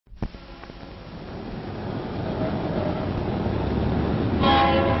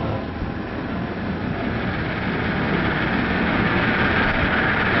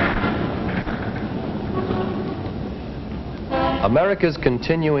America's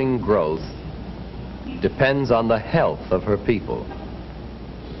continuing growth depends on the health of her people.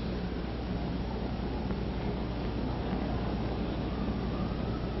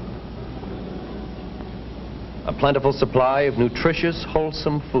 A plentiful supply of nutritious,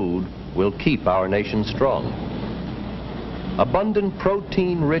 wholesome food will keep our nation strong. Abundant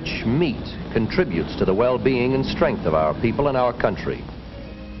protein-rich meat contributes to the well-being and strength of our people and our country.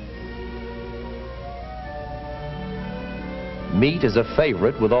 Meat is a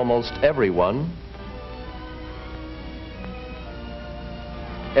favorite with almost everyone,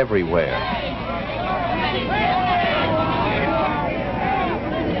 everywhere.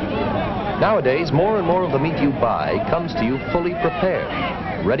 Nowadays, more and more of the meat you buy comes to you fully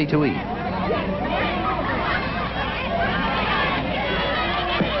prepared, ready to eat.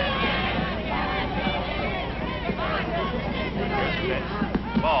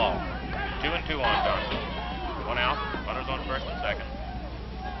 Ball. 2-2 on Johnson. 1 out. Runners on first and second.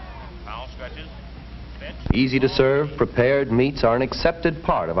 Foul stretches. Pitch. Easy to serve, prepared meats are an accepted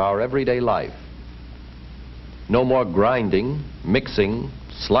part of our everyday life. No more grinding, mixing,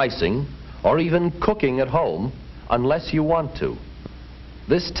 slicing, or even cooking at home unless you want to.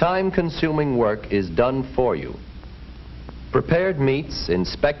 This time-consuming work is done for you. Prepared meats,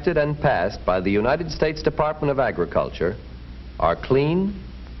 inspected and passed by the United States Department of Agriculture, are clean,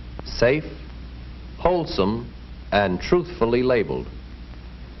 safe, wholesome, and truthfully labeled.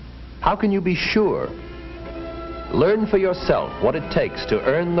 How can you be sure? Learn for yourself what it takes to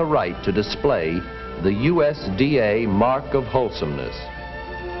earn the right to display the USDA mark of wholesomeness.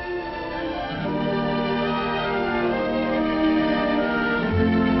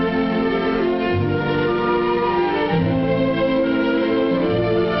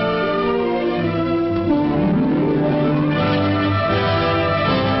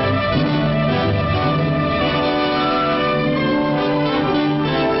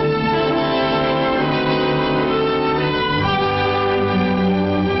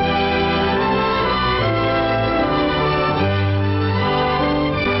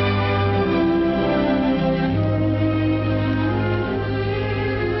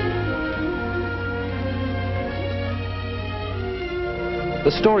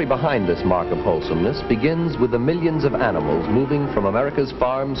 The story behind this mark of wholesomeness begins with the millions of animals moving from America's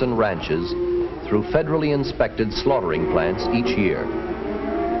farms and ranches through federally inspected slaughtering plants each year.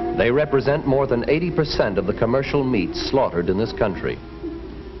 They represent more than 80% of the commercial meat slaughtered in this country.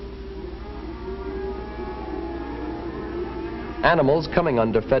 Animals coming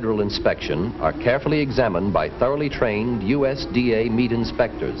under federal inspection are carefully examined by thoroughly trained USDA meat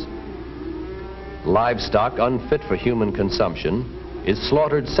inspectors. Livestock unfit for human consumption is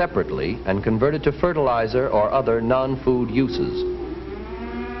slaughtered separately and converted to fertilizer or other non-food uses.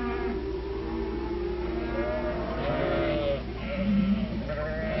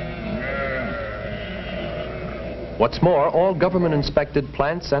 What's more, all government-inspected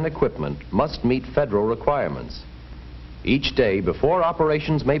plants and equipment must meet federal requirements. Each day before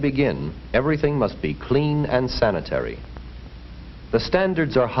operations may begin, everything must be clean and sanitary. The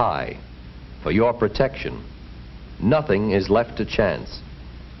standards are high for your protection. Nothing is left to chance.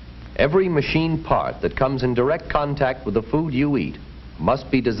 Every machine part that comes in direct contact with the food you eat must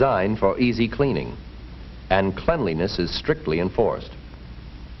be designed for easy cleaning, and cleanliness is strictly enforced.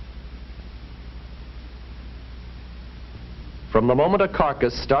 From the moment a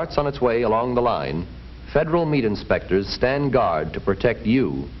carcass starts on its way along the line, federal meat inspectors stand guard to protect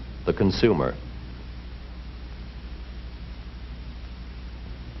you, the consumer.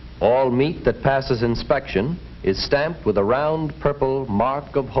 All meat that passes inspection is stamped with a round purple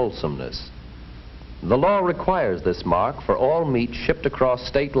mark of wholesomeness. The law requires this mark for all meat shipped across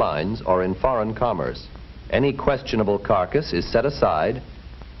state lines or in foreign commerce. Any questionable carcass is set aside.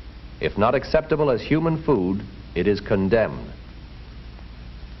 If not acceptable as human food, it is condemned.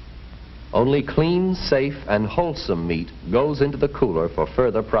 Only clean, safe, and wholesome meat goes into the cooler for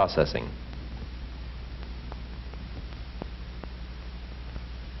further processing.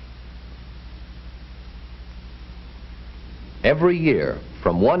 Every year,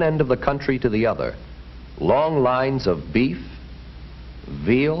 from one end of the country to the other, long lines of beef,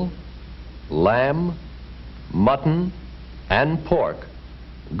 veal, lamb, mutton, and pork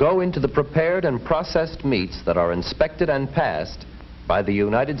go into the prepared and processed meats that are inspected and passed by the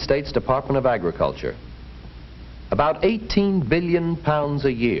United States Department of Agriculture. About 18 billion pounds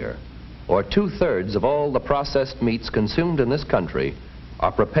a year, or 2/3 of all the processed meats consumed in this country,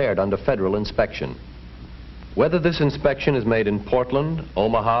 are prepared under federal inspection. Whether this inspection is made in Portland,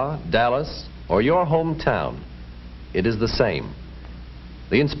 Omaha, Dallas, or your hometown, it is the same.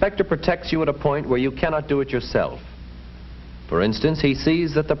 The inspector protects you at a point where you cannot do it yourself. For instance, he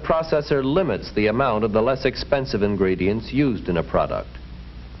sees that the processor limits the amount of the less expensive ingredients used in a product.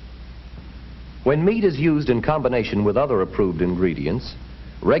 When meat is used in combination with other approved ingredients,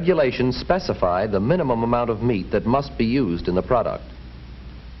 regulations specify the minimum amount of meat that must be used in the product.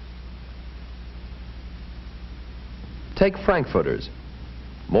 Take frankfurters.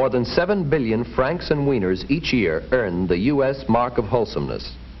 More than 7 billion franks and wieners each year earn the U.S. mark of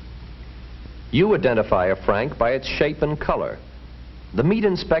wholesomeness. You identify a frank by its shape and color. The meat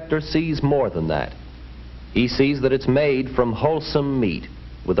inspector sees more than that. He sees that it's made from wholesome meat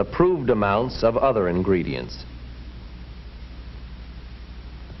with approved amounts of other ingredients.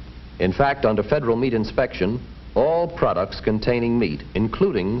 In fact, under federal meat inspection, all products containing meat,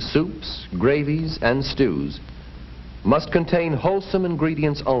 including soups, gravies, and stews, must contain wholesome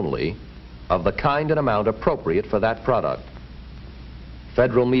ingredients only of the kind and amount appropriate for that product.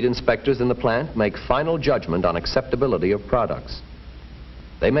 Federal meat inspectors in the plant make final judgment on acceptability of products.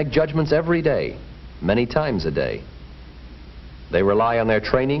 They make judgments every day, many times a day. They rely on their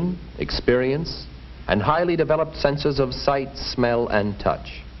training, experience, and highly developed senses of sight, smell, and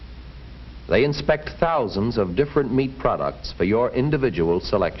touch. They inspect thousands of different meat products for your individual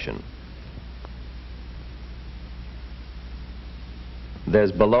selection.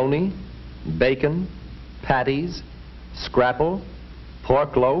 There's bologna, bacon, patties, scrapple,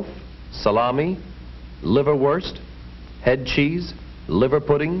 pork loaf, salami, liverwurst, head cheese, liver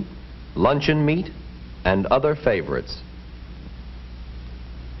pudding, luncheon meat, and other favorites.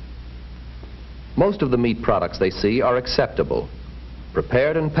 Most of the meat products they see are acceptable,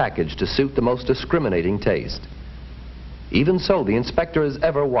 prepared and packaged to suit the most discriminating taste. Even so, the inspector is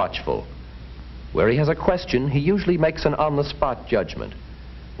ever watchful. Where he has a question, he usually makes an on-the-spot judgment.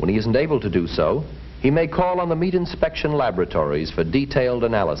 When he isn't able to do so, he may call on the meat inspection laboratories for detailed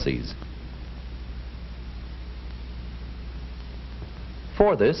analyses.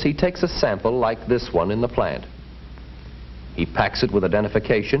 For this, he takes a sample like this one in the plant. He packs it with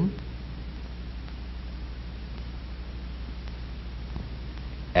identification,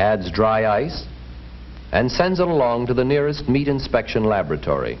 adds dry ice, and sends it along to the nearest meat inspection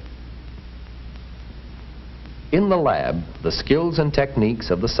laboratory. In the lab, the skills and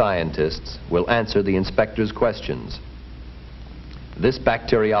techniques of the scientists will answer the inspector's questions. This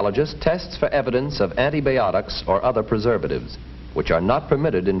bacteriologist tests for evidence of antibiotics or other preservatives, which are not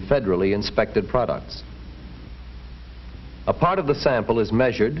permitted in federally inspected products. A part of the sample is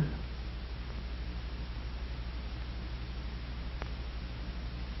measured,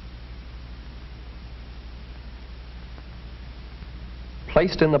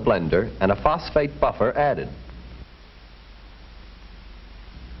 placed in the blender, and a phosphate buffer added.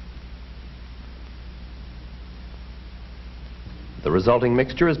 The resulting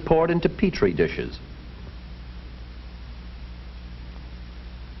mixture is poured into Petri dishes.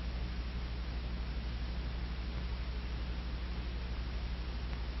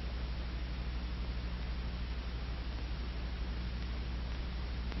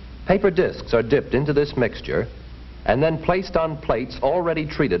 Paper discs are dipped into this mixture and then placed on plates already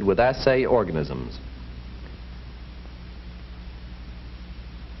treated with assay organisms.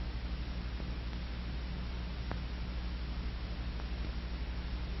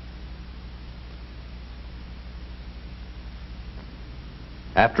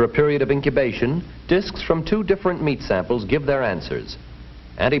 After a period of incubation, discs from 2 different meat samples give their answers.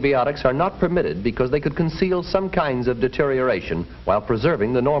 Antibiotics are not permitted because they could conceal some kinds of deterioration while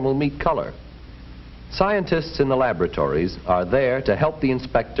preserving the normal meat color. Scientists in the laboratories are there to help the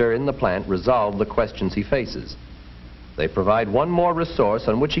inspector in the plant resolve the questions he faces. They provide one more resource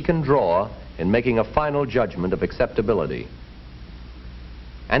on which he can draw in making a final judgment of acceptability.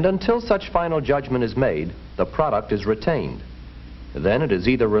 And until such final judgment is made, the product is retained. Then it is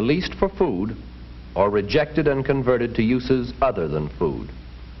either released for food or rejected and converted to uses other than food.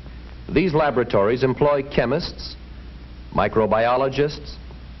 These laboratories employ chemists, microbiologists,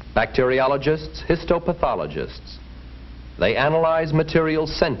 bacteriologists, histopathologists. They analyze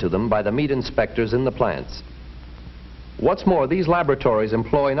materials sent to them by the meat inspectors in the plants. What's more, these laboratories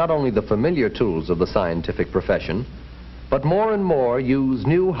employ not only the familiar tools of the scientific profession, but more and more use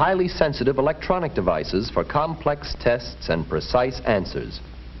new, highly sensitive electronic devices for complex tests and precise answers.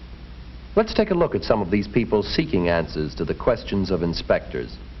 Let's take a look at some of these people seeking answers to the questions of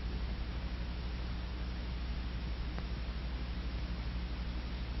inspectors.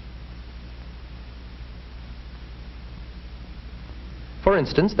 For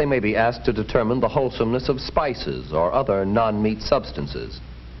instance, they may be asked to determine the wholesomeness of spices or other non-meat substances,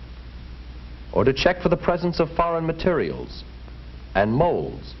 or to check for the presence of foreign materials and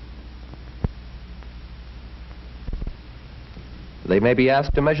molds. They may be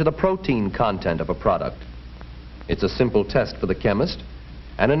asked to measure the protein content of a product. It's a simple test for the chemist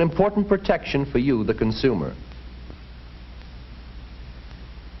and an important protection for you, the consumer.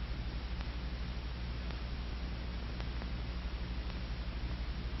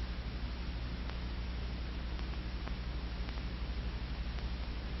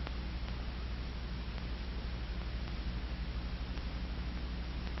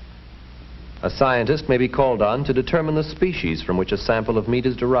 A scientist may be called on to determine the species from which a sample of meat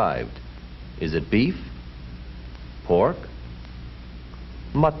is derived. Is it beef, pork,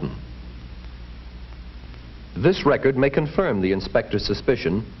 mutton? This record may confirm the inspector's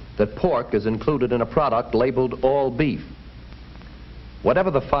suspicion that pork is included in a product labeled all beef.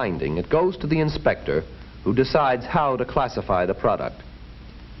 Whatever the finding, it goes to the inspector, who decides how to classify the product.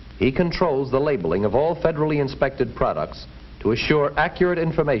 He controls the labeling of all federally inspected products to assure accurate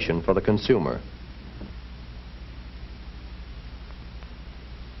information for the consumer.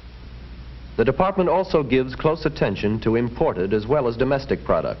 The department also gives close attention to imported as well as domestic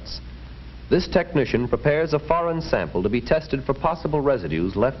products. This technician prepares a foreign sample to be tested for possible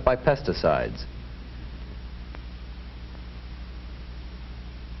residues left by pesticides.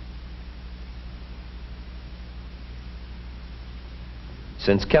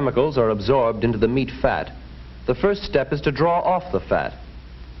 Since chemicals are absorbed into the meat fat, the first step is to draw off the fat.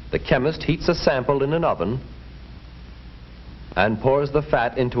 The chemist heats a sample in an oven and pours the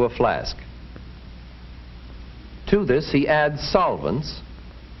fat into a flask. To this, he adds solvents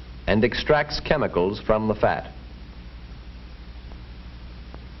and extracts chemicals from the fat.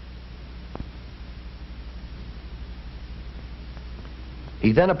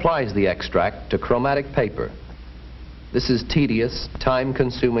 He then applies the extract to chromatic paper. This is tedious,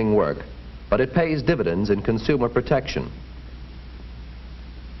 time-consuming work, but it pays dividends in consumer protection.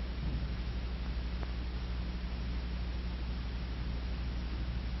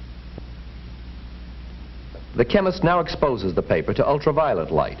 The chemist now exposes the paper to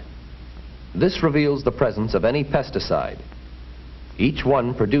ultraviolet light. This reveals the presence of any pesticide. Each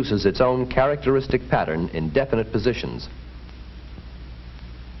one produces its own characteristic pattern in definite positions.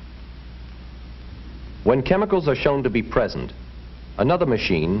 When chemicals are shown to be present, another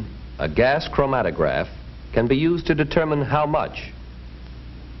machine, a gas chromatograph, can be used to determine how much.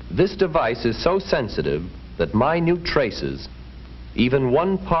 This device is so sensitive that minute traces, even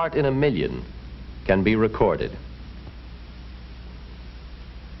 1 part in a million, can be recorded.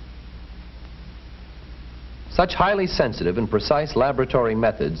 Such highly sensitive and precise laboratory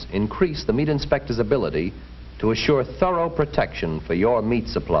methods increase the meat inspector's ability to assure thorough protection for your meat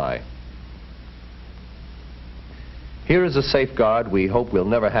supply. Here is a safeguard we hope we'll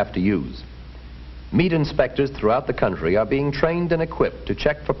never have to use. Meat inspectors throughout the country are being trained and equipped to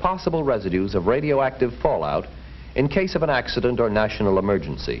check for possible residues of radioactive fallout in case of an accident or national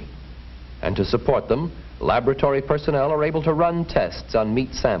emergency. And to support them, laboratory personnel are able to run tests on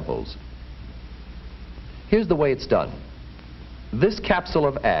meat samples. Here's the way it's done. This capsule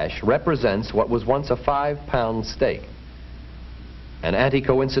of ash represents what was once a 5-pound steak. An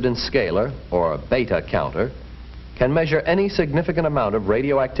anti-coincidence scaler, or a beta counter, can measure any significant amount of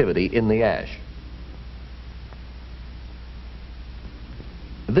radioactivity in the ash.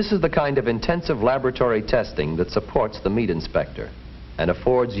 This is the kind of intensive laboratory testing that supports the meat inspector and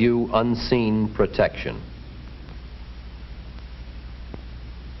affords you unseen protection.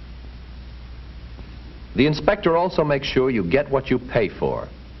 The inspector also makes sure you get what you pay for.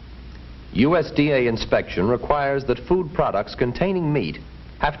 USDA inspection requires that food products containing meat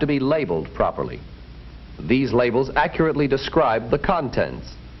have to be labeled properly. These labels accurately describe the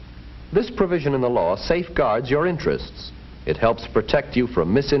contents. This provision in the law safeguards your interests. It helps protect you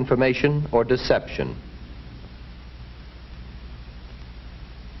from misinformation or deception.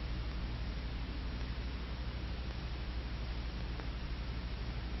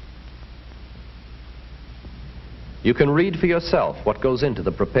 You can read for yourself what goes into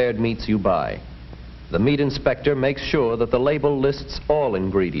the prepared meats you buy. The meat inspector makes sure that the label lists all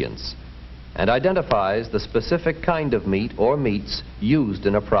ingredients and identifies the specific kind of meat or meats used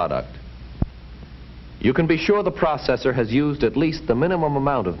in a product. You can be sure the processor has used at least the minimum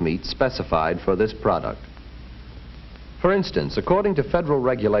amount of meat specified for this product. For instance, according to federal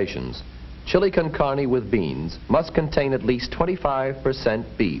regulations, chili con carne with beans must contain at least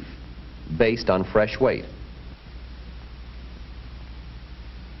 25% beef, based on fresh weight.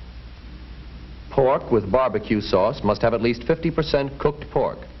 Pork with barbecue sauce must have at least 50% cooked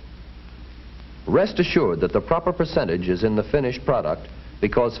pork. Rest assured that the proper percentage is in the finished product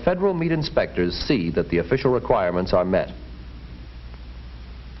because federal meat inspectors see that the official requirements are met.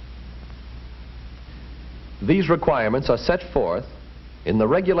 These requirements are set forth in the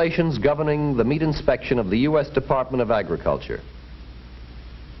regulations governing the meat inspection of the U.S. Department of Agriculture.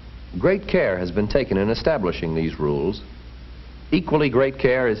 Great care has been taken in establishing these rules. Equally great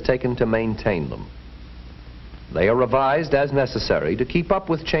care is taken to maintain them. They are revised as necessary to keep up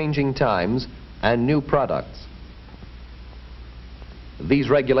with changing times and new products. These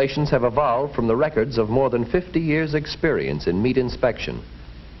regulations have evolved from the records of more than 50 years' experience in meat inspection.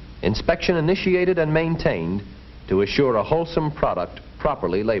 Inspection initiated and maintained to assure a wholesome product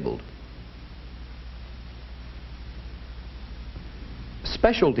properly labeled.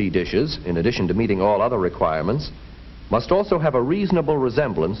 Specialty dishes, in addition to meeting all other requirements, must also have a reasonable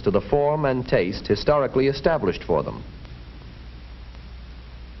resemblance to the form and taste historically established for them.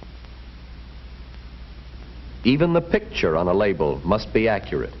 Even the picture on a label must be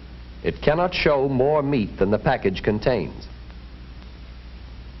accurate. It cannot show more meat than the package contains.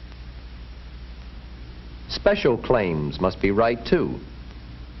 Special claims must be right too.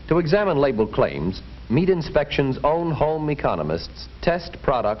 To examine label claims, Meat Inspection's own home economists test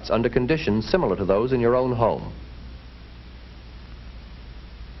products under conditions similar to those in your own home.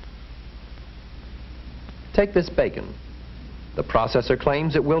 Take this bacon. The processor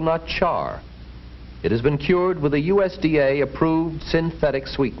claims it will not char. It has been cured with a USDA approved synthetic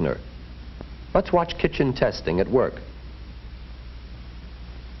sweetener. Let's watch kitchen testing at work.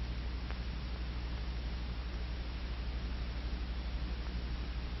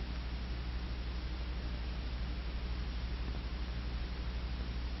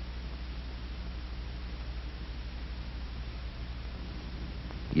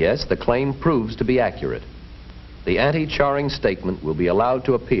 Yes, the claim proves to be accurate. The anti-charring statement will be allowed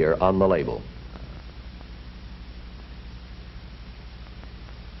to appear on the label.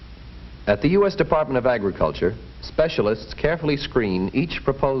 At the U.S. Department of Agriculture, specialists carefully screen each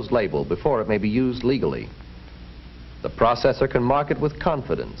proposed label before it may be used legally. The processor can mark it with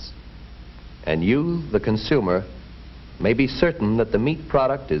confidence, and you, the consumer, may be certain that the meat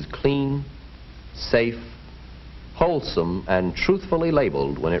product is clean, safe, wholesome, and truthfully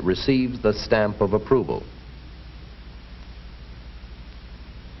labeled when it receives the stamp of approval.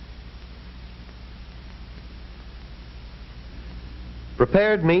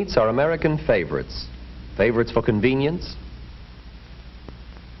 Prepared meats are American favorites. Favorites for convenience,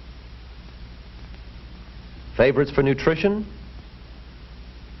 favorites for nutrition,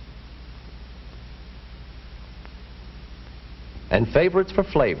 and favorites for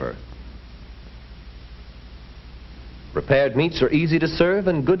flavor. Prepared meats are easy to serve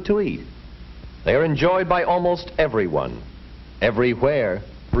and good to eat. They are enjoyed by almost everyone, everywhere,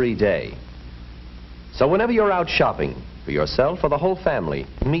 every day. So whenever you're out shopping, for yourself or the whole family,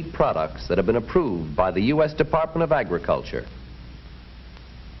 meat products that have been approved by the U.S. Department of Agriculture,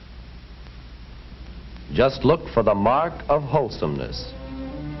 just look for the mark of wholesomeness.